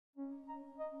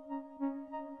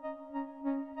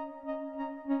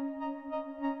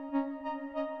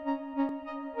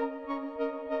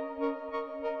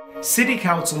City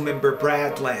Councilmember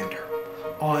Brad Lander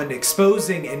on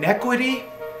exposing inequity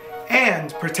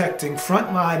and protecting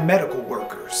frontline medical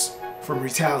workers from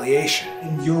retaliation.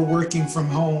 And your working from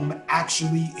home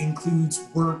actually includes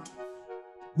work,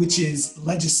 which is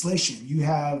legislation. You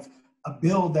have a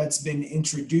bill that's been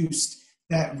introduced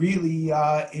that really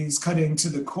is cutting to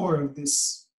the core of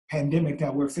this pandemic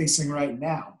that we're facing right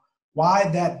now. Why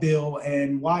that bill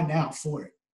and why now for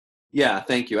it? Yeah,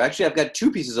 thank you. Actually, I've got two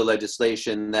pieces of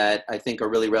legislation that I think are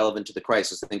really relevant to the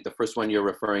crisis. I think the first one you're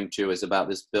referring to is about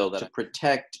this bill that to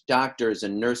protect doctors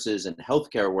and nurses and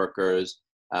healthcare workers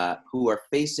who are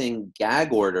facing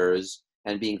gag orders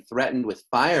and being threatened with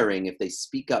firing if they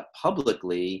speak up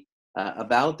publicly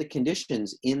about the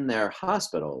conditions in their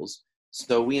hospitals.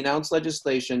 So we announced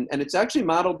legislation, and it's actually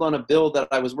modeled on a bill that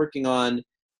I was working on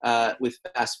with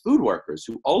fast food workers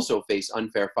who also face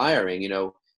unfair firing. You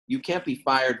know, you can't be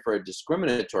fired for a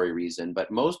discriminatory reason, but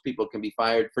most people can be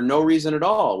fired for no reason at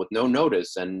all, with no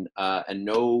notice and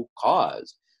no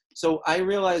cause. So I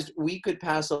realized we could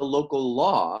pass a local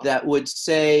law that would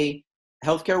say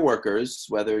healthcare workers,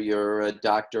 whether you're a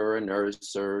doctor or a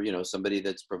nurse or somebody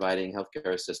that's providing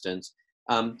healthcare assistance,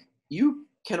 you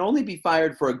can only be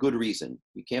fired for a good reason.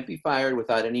 You can't be fired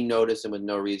without any notice and with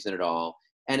no reason at all.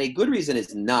 And a good reason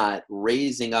is not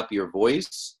raising up your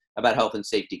voice about health and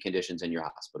safety conditions in your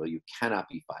hospital. You cannot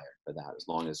be fired for that as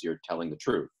long as you're telling the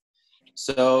truth.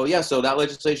 So so that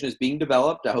legislation is being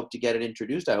developed. I hope to get it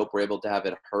introduced. I hope we're able to have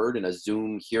it heard in a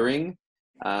Zoom hearing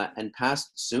and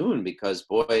passed soon, because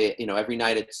boy, every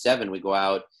night at 7 we go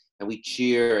out and we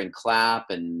cheer and clap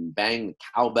and bang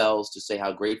cowbells to say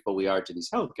how grateful we are to these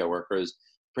healthcare workers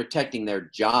protecting their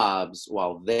jobs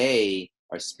while they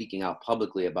are speaking out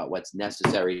publicly about what's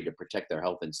necessary to protect their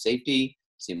health and safety.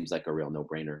 Seems like a real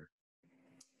no-brainer.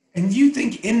 And do you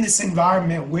think in this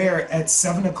environment where at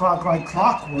 7 o'clock like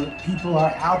clockwork, people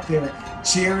are out there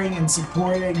cheering and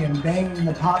supporting and banging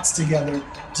the pots together,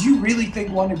 do you really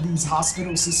think one of these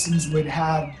hospital systems would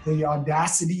have the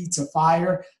audacity to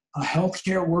fire a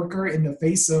healthcare worker in the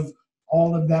face of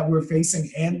all of that we're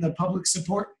facing and the public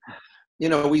support?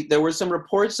 There were some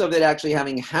reports of it actually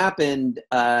having happened,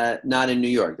 not in New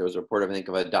York. There was a report, I think,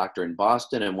 of a doctor in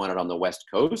Boston and one on the West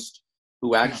Coast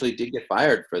who actually did get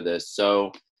fired for this.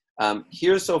 So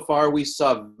here so far, we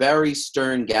saw very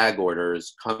stern gag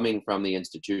orders coming from the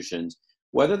institutions.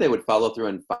 Whether they would follow through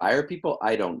and fire people,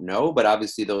 I don't know. But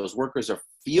obviously, those workers are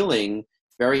feeling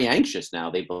very anxious now.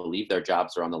 They believe their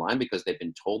jobs are on the line because they've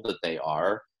been told that they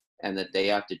are, and that they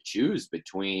have to choose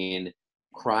between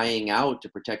crying out to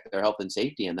protect their health and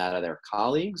safety and that of their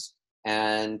colleagues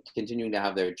and continuing to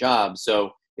have their jobs.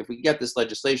 So if we get this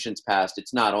legislation passed,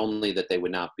 it's not only that they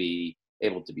would not be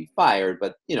able to be fired,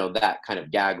 but that kind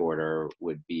of gag order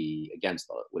would be against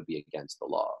the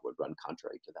law, would run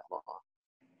contrary to that law.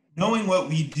 Knowing what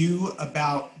we do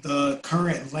about the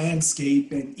current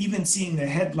landscape and even seeing the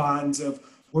headlines of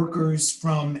workers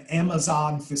from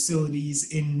Amazon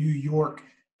facilities in New York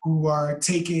who are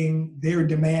taking their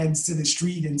demands to the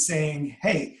street and saying,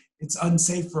 hey, it's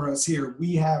unsafe for us here,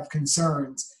 we have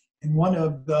concerns, and one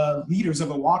of the leaders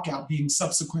of a walkout being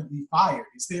subsequently fired.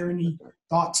 Is there any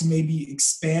thought to maybe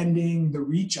expanding the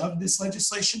reach of this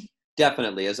legislation?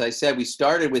 Definitely. As I said, we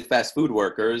started with fast food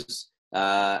workers,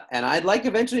 and I'd like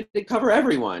eventually to cover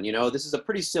everyone. This is a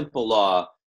pretty simple law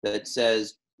that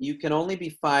says you can only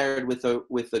be fired with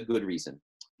a good reason.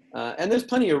 And there's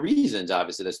plenty of reasons,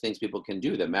 obviously. There's things people can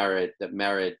do that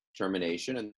merit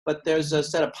termination, but there's a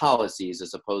set of policies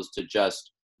as opposed to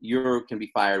just you can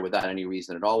be fired without any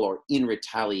reason at all or in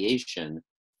retaliation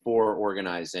for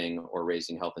organizing or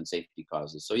raising health and safety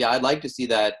causes. So I'd like to see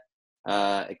that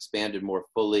expanded more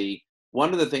fully.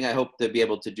 One other thing I hope to be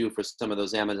able to do for some of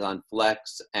those Amazon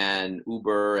Flex and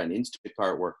Uber and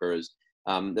Instacart workers,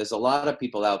 there's a lot of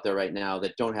people out there right now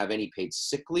that don't have any paid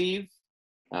sick leave.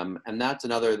 And that's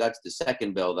the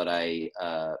second bill that I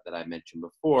mentioned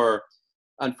before.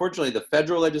 Unfortunately, the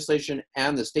federal legislation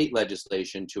and the state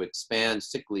legislation to expand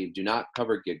sick leave do not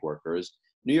cover gig workers.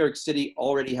 New York City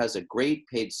already has a great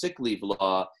paid sick leave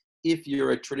law if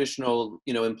you're a traditional,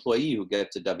 employee who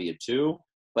gets a W-2,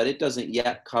 but it doesn't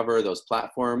yet cover those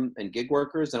platform and gig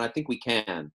workers, and I think we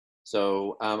can.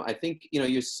 So I think,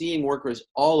 you're seeing workers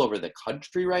all over the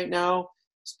country right now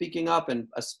speaking up, and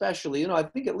especially, I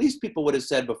think at least people would have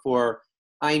said before,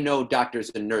 I know doctors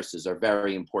and nurses are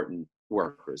very important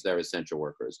workers, they're essential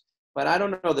workers. But I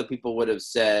don't know that people would have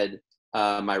said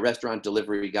my restaurant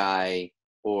delivery guy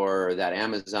or that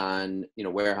Amazon,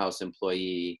 warehouse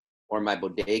employee or my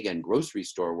bodega and grocery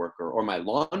store worker or my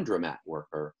laundromat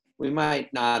worker. We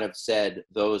might not have said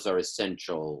those are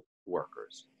essential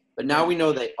workers. But now we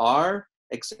know they are,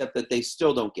 except that they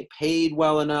still don't get paid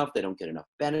well enough. They don't get enough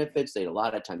benefits. They a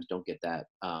lot of times don't get that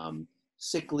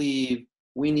sick leave.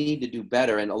 We need to do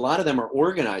better. And a lot of them are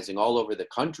organizing all over the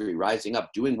country, rising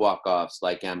up, doing walk-offs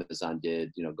like Amazon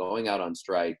did, going out on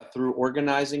strike. Through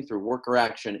organizing, through worker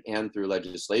action, and through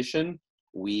legislation,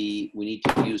 we need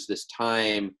to use this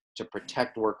time to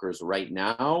protect workers right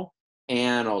now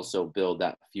and also build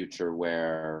that future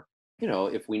where,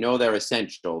 if we know they're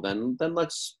essential, then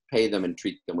let's pay them and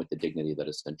treat them with the dignity that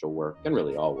essential work, and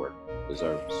really all work,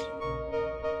 deserves.